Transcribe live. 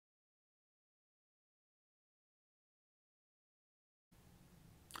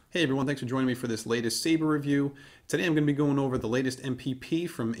Hey everyone, thanks for joining me for this latest Saber review. Today I'm going to be going over the latest MPP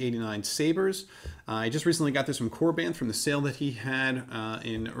from 89 Sabers. I just recently got this from Korbanth from the sale that he had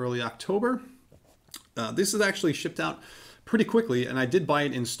in early October. This is actually shipped out pretty quickly, and I did buy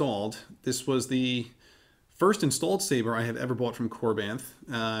it installed. This was the first installed Saber I have ever bought from Korbanth,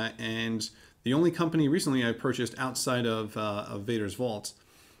 and the only company recently I purchased outside of Vader's Vault.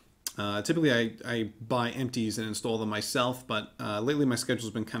 Typically I buy empties and install them myself, but lately my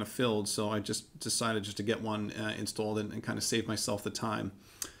schedule's been kind of filled, so I just decided to get one installed and kind of save myself the time.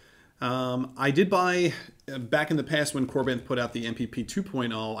 I did buy, back in the past when Korbanth put out the MPP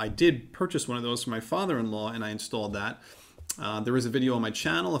 2.0, I did purchase one of those for my father-in-law and I installed that. There is a video on my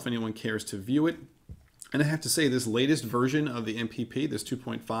channel if anyone cares to view it. And I have to say, this latest version of the MPP, this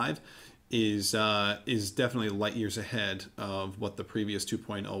 2.5, is definitely light years ahead of what the previous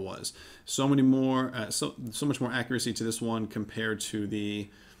 2.0 was. So many more, so much more accuracy to this one compared to the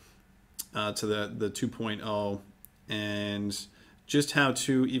 2.0, and just how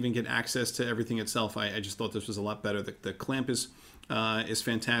to even get access to everything itself. I just thought this was a lot better. The clamp is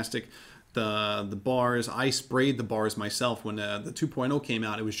fantastic. The bars, I sprayed the bars myself when the 2.0 came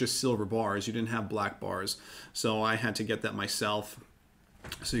out. It was just silver bars. You didn't have black bars, so I had to get that myself.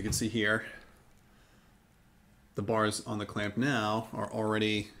 So you can see here, the bars on the clamp now are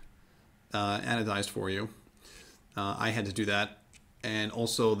already anodized for you. I had to do that. And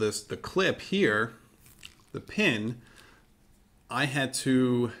also the clip here, the pin, I had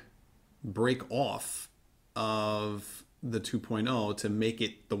to break off of the 2.0 to make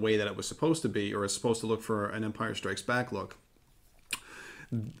it the way that it was supposed to be, or it's supposed to look for an Empire Strikes Back look.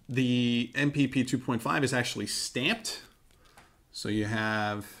 The MPP 2.5 is actually stamped. So you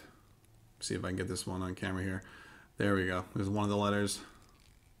have, see if I can get this one on camera here. There we go. There's one of the letters.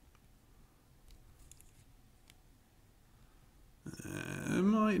 It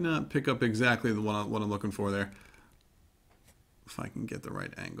might not pick up exactly what I'm looking for there. If I can get the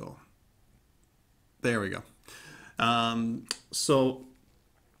right angle. There we go. So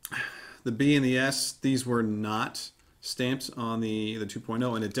the B and the S, these were not stamped on the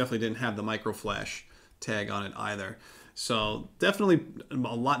 2.0, and it definitely didn't have the micro flash tag on it either. So definitely a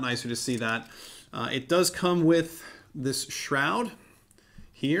lot nicer to see that. It does come with this shroud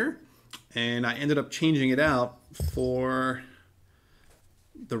here, and I ended up changing it out for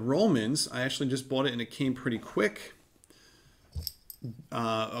the Romans. I actually just bought it and it came pretty quick.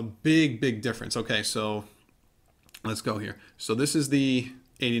 A big difference. Okay, so let's go here. So this is the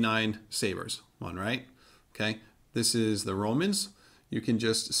 89 Sabers one, right? Okay, this is the Romans. You can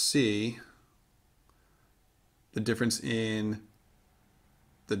just see the difference in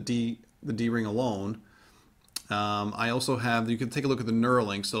the D ring alone. I also have, you can take a look at the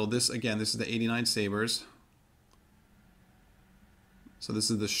knurling. So this, again, this is the 89 Sabers. So this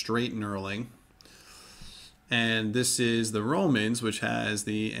is the straight knurling. And this is the Romans, which has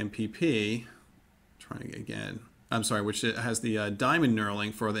the MPP, trying again, I'm sorry, which has the diamond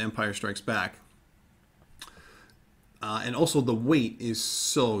knurling for the Empire Strikes Back. And also the weight is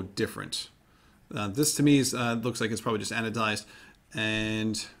so different. This to me is, looks like it's probably just anodized,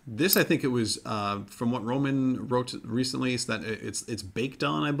 and this, I think it was from what Roman wrote recently, is that it's baked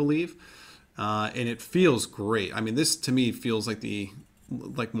on, I believe, and it feels great. I mean, this to me feels like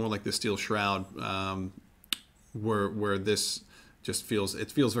more like the steel shroud, where this just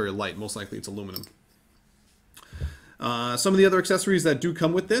feels very light. Most likely it's aluminum. Some of the other accessories that do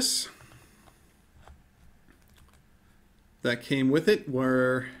come with this, that came with it,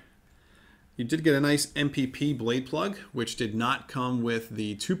 were, you did get a nice MPP blade plug, which did not come with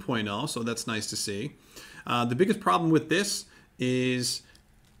the 2.0, so that's nice to see. The biggest problem with this is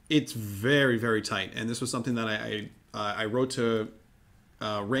it's very tight, and this was something that I wrote to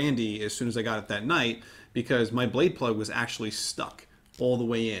Randy as soon as I got it that night, because my blade plug was actually stuck all the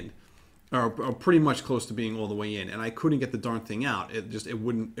way in, or pretty much close to being all the way in, and I couldn't get the darn thing out. It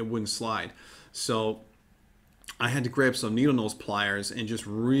wouldn't slide. So I had to grab some needle nose pliers and just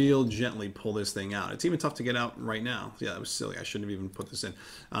real gently pull this thing out. It's even tough to get out right now. Yeah, that was silly. I shouldn't have even put this in.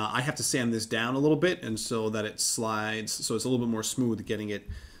 I have to sand this down a little bit, and so that it slides, so it's a little bit more smooth getting it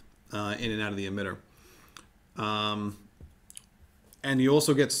in and out of the emitter. And you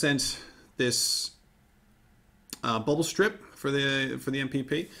also get sent this bubble strip for the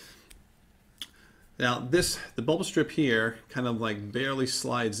MPP. Now the bubble strip here kind of like barely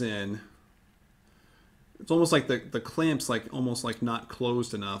slides in. It's almost like the clamp's almost not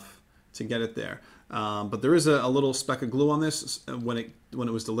closed enough to get it there. But there is a little speck of glue on this when it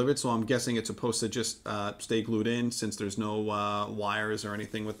was delivered, so I'm guessing it's supposed to just stay glued in, since there's no wires or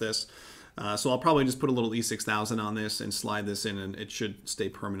anything with this. So I'll probably just put a little E6000 on this and slide this in, and it should stay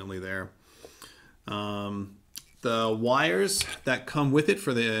permanently there. The wires that come with it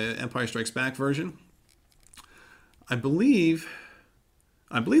for the Empire Strikes Back version, I believe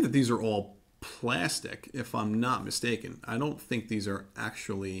that these are all plastic, if I'm not mistaken. I don't think these are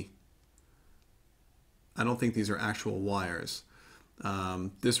actual wires.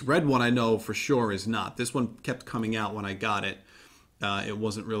 This red one I know for sure is not. This one kept coming out when I got it. It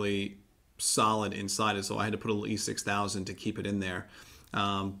wasn't really solid inside it, so I had to put a little E6000 to keep it in there.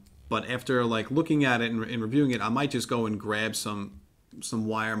 But after like looking at it and reviewing it, I might just go and grab some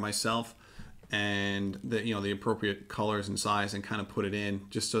wire myself and the appropriate colors and size and kind of put it in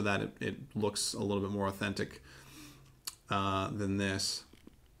just so that it looks a little bit more authentic than this.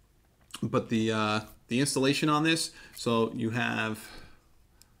 But the installation on this, so you have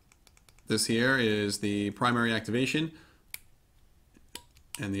this here is the primary activation,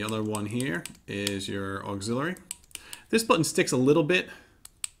 and the other one here is your auxiliary. This button sticks a little bit.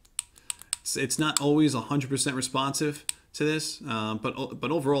 It's not always 100% responsive to this,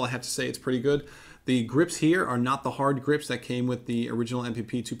 but overall I have to say it's pretty good. The grips here are not the hard grips that came with the original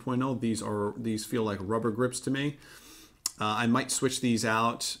MPP 2.0. These feel like rubber grips to me. I might switch these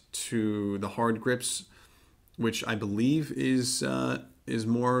out to the hard grips, which I believe is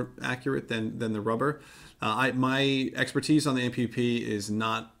more accurate than the rubber. My expertise on the MPP is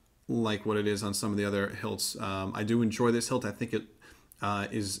not like what it is on some of the other hilts. I do enjoy this hilt. I think it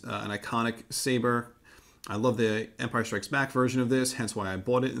is an iconic saber. I love the Empire Strikes Back version of this, hence why I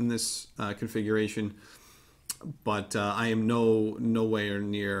bought it in this configuration. But I am nowhere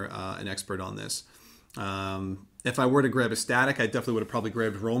near an expert on this. If I were to grab a static, I definitely would have probably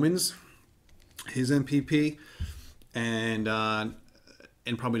grabbed Roman's, his MPP, and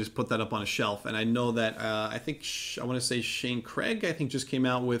probably just put that up on a shelf. And I know that I want to say Shane Craig, I think, just came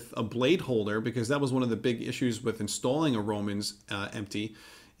out with a blade holder, because that was one of the big issues with installing a Roman's empty,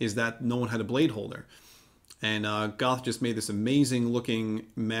 is that no one had a blade holder. And Goth just made this amazing looking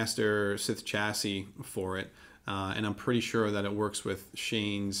Master Sith chassis for it, and I'm pretty sure that it works with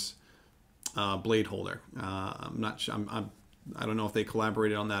Shane's blade holder. I'm not sure. I don't know if they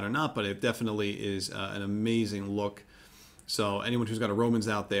collaborated on that or not, but it definitely is an amazing look. So anyone who's got a Roman's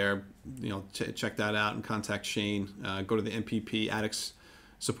out there, check that out and contact Shane. Go to the MPP Addicts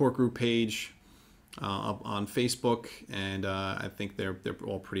support group page up on Facebook, and I think they're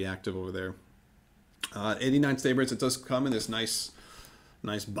all pretty active over there. 89 Sabers. It does come in this nice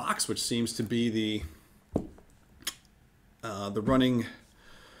box, which seems to be the running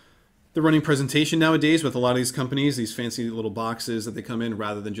presentation nowadays with a lot of these companies. These fancy little boxes that they come in,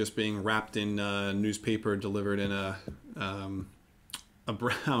 rather than just being wrapped in newspaper, delivered in a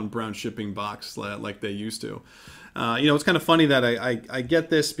brown shipping box like they used to. It's kind of funny that I get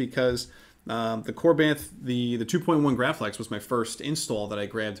this because the Korbanth, the 2.1 Graflex was my first install that I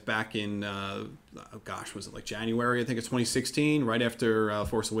grabbed back in, was it like January? I think it's 2016, right after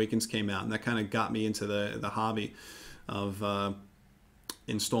Force Awakens came out, and that kind of got me into the hobby of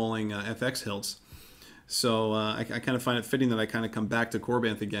installing FX hilts. So I kind of find it fitting that I kind of come back to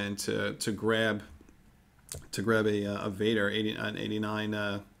Korbanth again to grab a Vader, an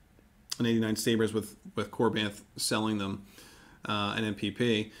 89 Sabers with Korbanth selling them an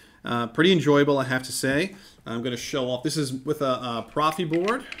MPP. Pretty enjoyable, I have to say. I'm going to show off. This is with a Proffie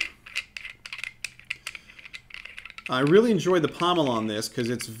board. I really enjoyed the pommel on this because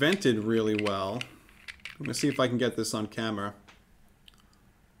it's vented really well. I'm going to see if I can get this on camera.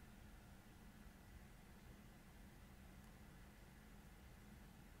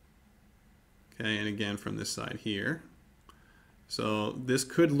 Okay, and again from this side here. So this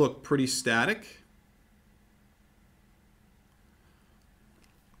could look pretty static.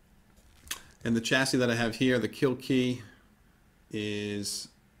 And the chassis that I have here, the kill key, is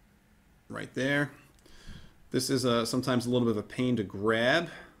right there. This is sometimes a little bit of a pain to grab.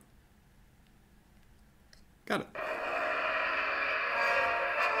 Got it.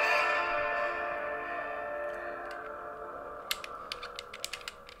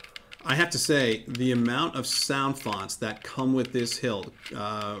 I have to say, the amount of sound fonts that come with this hilt,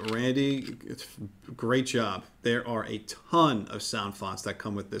 Randy, great job. There are a ton of sound fonts that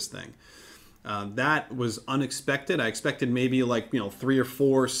come with this thing. That was unexpected. I expected maybe like 3 or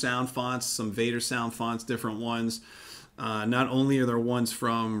 4 sound fonts, some Vader sound fonts, different ones. Not only are there ones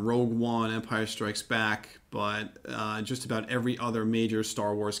from Rogue One, Empire Strikes Back, but just about every other major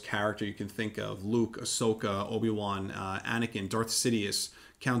Star Wars character you can think of: Luke, Ahsoka, Obi-Wan, Anakin, Darth Sidious,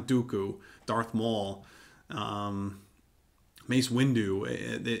 Count Dooku, Darth Maul, Mace Windu.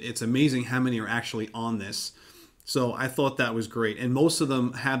 It's amazing how many are actually on this. So I thought that was great. And most of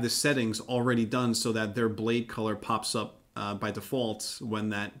them have the settings already done so that their blade color pops up by default when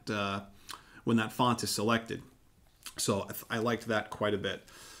that font is selected. So I liked that quite a bit.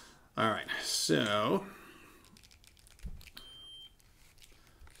 All right, so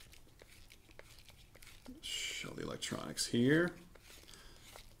show the electronics here.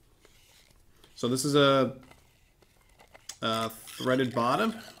 So this is a threaded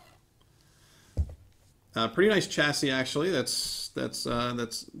bottom. Pretty nice chassis, actually. This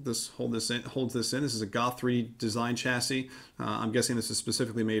holds this in. This is a Goth 3 design chassis. I'm guessing this is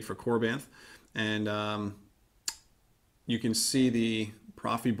specifically made for Korbanth, and you can see the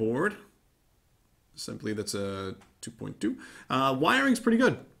Proffie board. Simply, that's a 2.2. Wiring's pretty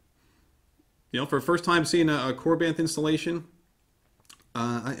good. You know, for a first time seeing a Korbanth installation,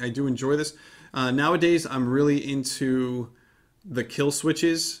 I do enjoy this. Nowadays, I'm really into the kill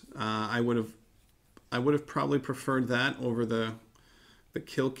switches. I would have probably preferred that over the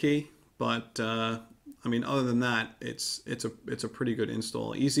kill key, but I mean, other than that, it's a pretty good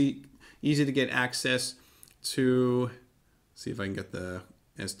install. Easy to get access to. See if I can get the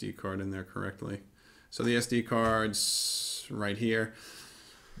SD card in there correctly. So the SD card's right here.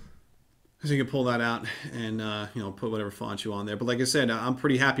 So you can pull that out and you know, put whatever font you want there. But like I said, I'm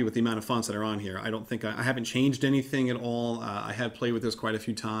pretty happy with the amount of fonts that are on here. I don't think I haven't changed anything at all. I have played with this quite a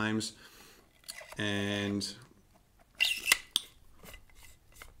few times, and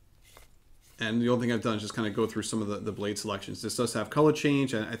the only thing I've done is just kind of go through some of the blade selections. This does have color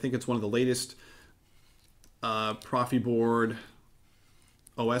change, and I think it's one of the latest Proffie board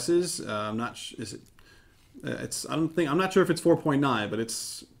OSs. I'm not. Is it? I'm not sure if it's 4.9, but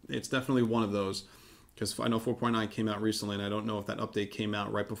it's definitely one of those, because I know 4.9 came out recently, and I don't know if that update came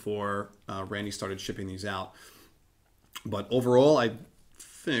out right before Randy started shipping these out. But overall, I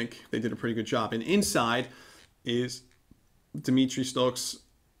think they did a pretty good job. And inside is Dimitri Stokes,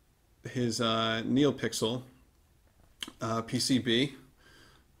 his NeoPixel PCB,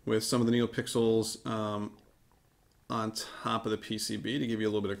 with some of the NeoPixels on top of the PCB to give you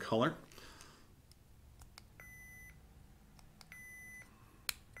a little bit of color.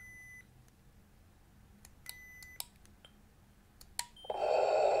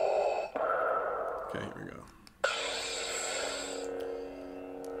 Okay, here we go.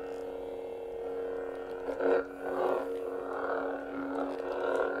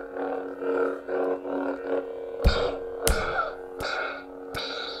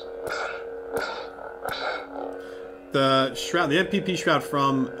 The shroud, the MPP shroud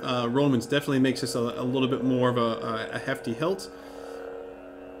from Romans definitely makes this a little bit more of a hefty hilt.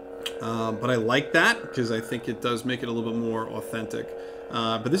 But I like that because I think it does make it a little bit more authentic.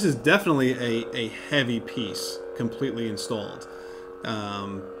 But this is definitely a heavy piece, completely installed.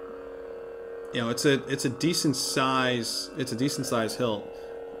 You know, it's a decent size. It's a decent size hilt.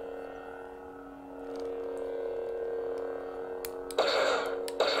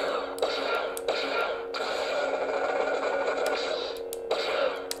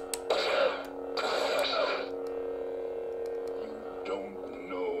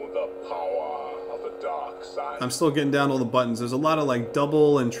 I'm still getting down all the buttons. There's a lot of like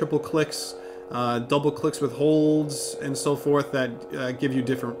double and triple clicks, double clicks with holds and so forth that give you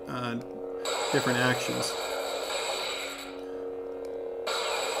different actions.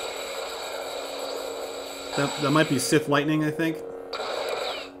 That might be Sith Lightning, I think,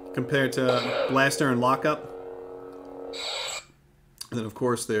 compared to Blaster and Lockup. And then of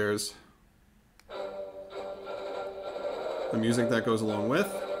course there's the music that goes along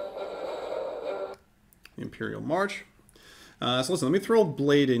with Imperial March. So listen, let me throw a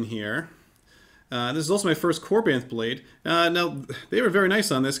blade in here. This is also my first Korbanth blade. Now, they were very nice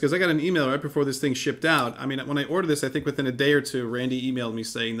on this because I got an email right before this thing shipped out. I mean, when I ordered this, I think within a day or two, Randy emailed me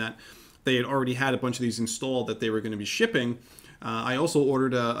saying that they had already had a bunch of these installed that they were going to be shipping. I also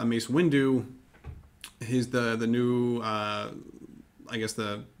ordered a Mace Windu. The new, I guess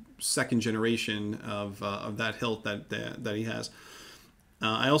the second generation of that hilt that he has.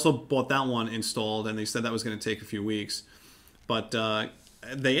 I also bought that one installed, and they said that was going to take a few weeks. But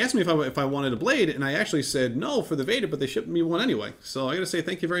they asked me if I wanted a blade, and I actually said no for the Vader, but they shipped me one anyway. So I got to say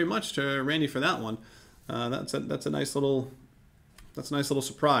thank you very much to Randy for that one. That's a nice little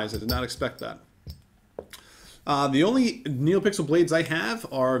surprise. I did not expect that. The only NeoPixel blades I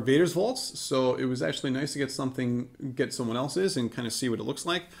have are Vader's Vaults, so it was actually nice to get someone else's and kind of see what it looks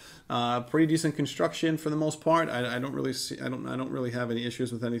like. Pretty decent construction for the most part. I don't really have any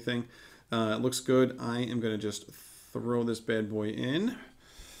issues with anything. It looks good. I am going to just throw this bad boy in,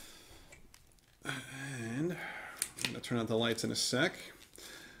 and I'm going to turn out the lights in a sec.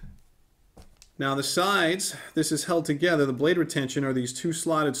 Now the sides, this is held together. The blade retention are these two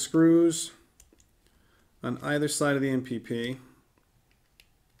slotted screws on either side of the MPP.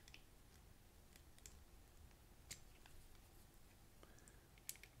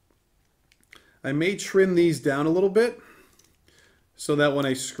 I may trim these down a little bit so that when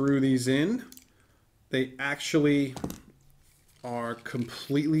I screw these in, they actually are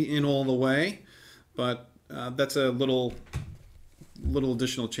completely in all the way, but that's a little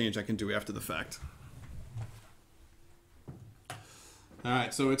additional change I can do after the fact. All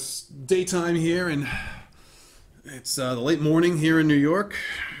right, so it's daytime here, and it's the late morning here in New York.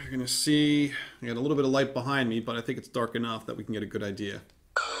 You're gonna see I got a little bit of light behind me, but I think it's dark enough that we can get a good idea.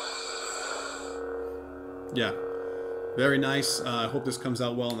 Yeah, very nice. I hope this comes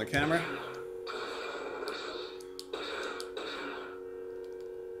out well on the camera.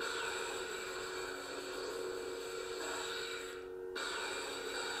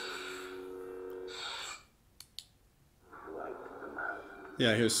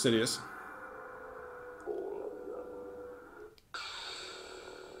 Yeah, here's Sidious.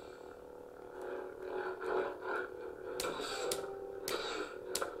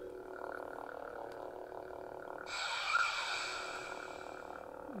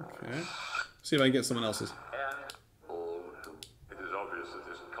 Okay. See if I can get someone else's.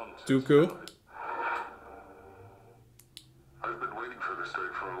 Dooku. I've been waiting for this day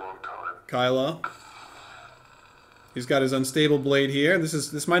for a long time. Kylo. He's got his unstable blade here.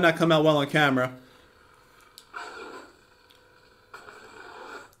 This might not come out well on camera.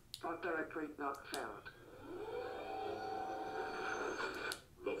 Thought directory not found.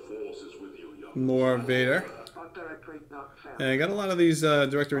 The force is with you, young. More Vader. Thought directory not found. Yeah, I got a lot of these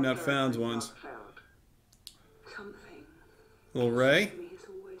directory not found ones. Something. Little Ray. He's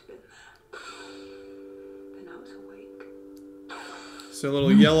always been there. But now it's awake. So a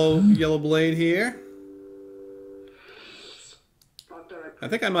little yellow blade here. I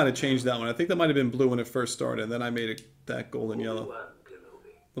think I might have changed that one. I think that might have been blue when it first started, and then I made it that golden yellow.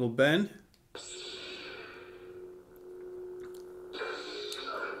 Little Ben.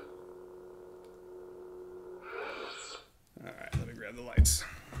 Alright, let me grab the lights.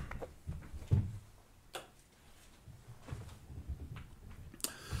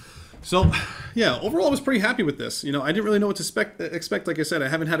 So, yeah, overall I was pretty happy with this. You know, I didn't really know what to expect. Like I said, I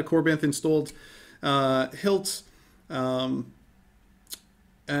haven't had a Korbanth installed hilt.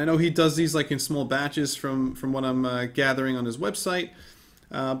 And I know he does these like in small batches from what I'm gathering on his website.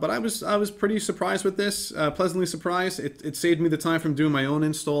 But I was pretty surprised with this, pleasantly surprised. It saved me the time from doing my own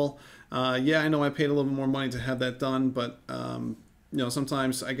install. Yeah, I know I paid a little bit more money to have that done, but you know,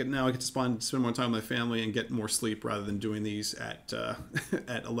 sometimes I get to spend more time with my family and get more sleep rather than doing these at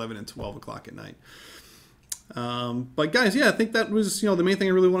at 11 and 12 o'clock at night. But guys, yeah, I think that was, you know, the main thing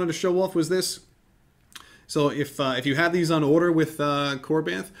I really wanted to show off was this. So if you have these on order with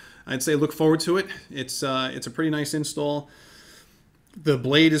Korbanth, I'd say look forward to it. It's a pretty nice install. The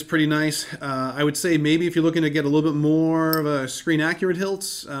blade is pretty nice. I would say maybe if you're looking to get a little bit more of a screen accurate hilt,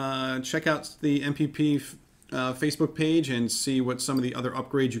 check out the MPP Facebook page and see what some of the other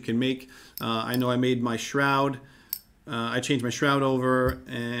upgrades you can make. I know I made my shroud. I changed my shroud over,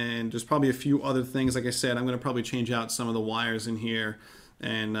 and there's probably a few other things. Like I said, I'm going to probably change out some of the wires in here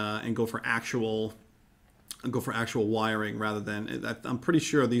and go for actual wiring rather than. I'm pretty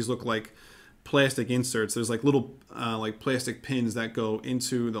sure these look like plastic inserts. There's like little like plastic pins that go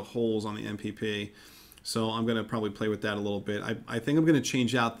into the holes on the MPP. So I'm going to probably play with that a little bit. I think I'm going to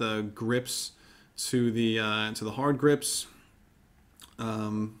change out the grips to the hard grips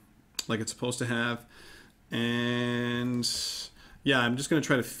like it's supposed to have. And yeah, I'm just going to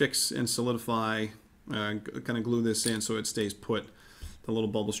try to fix and solidify, kind of glue this in so it stays put, the little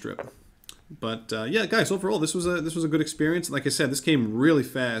bubble strip. But yeah, guys, overall this was a good experience. Like I said, this came really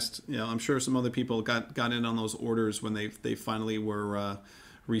fast. You know, I'm sure some other people got in on those orders when they finally were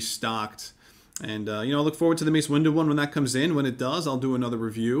restocked. And you know, I look forward to the Mace Windu one when that comes in. When it does, I'll do another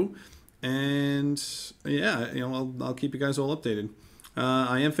review. And yeah, you know, I'll keep you guys all updated.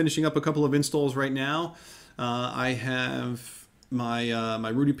 I am finishing up a couple of installs right now. I have my my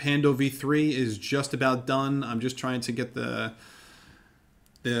Rudy Pando V3 is just about done. I'm just trying to get the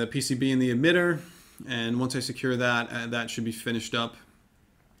PCB and the emitter, and once I secure that, that should be finished up.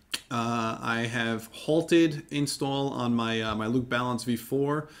 I have halted install on my my Luke Balance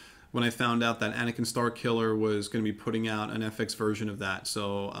V4 when I found out that Anakin Starkiller was going to be putting out an FX version of that.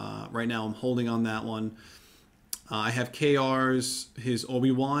 So right now I'm holding on that one. I have KR's his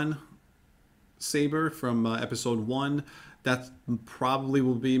Obi-Wan Saber from episode 1. That probably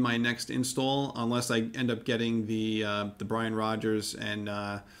will be my next install, unless I end up getting the Brian Rogers and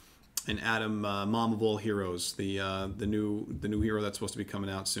and Adam, Mom of All Heroes, the new hero that's supposed to be coming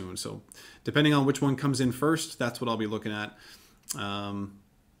out soon. So depending on which one comes in first, that's what I'll be looking at.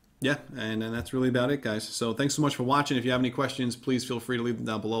 Yeah, and that's really about it, guys. So thanks so much for watching. If you have any questions, please feel free to leave them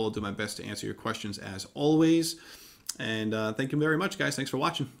down below. I'll do my best to answer your questions as always. And thank you very much, guys. Thanks for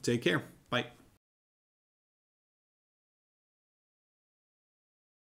watching. Take care. Bye.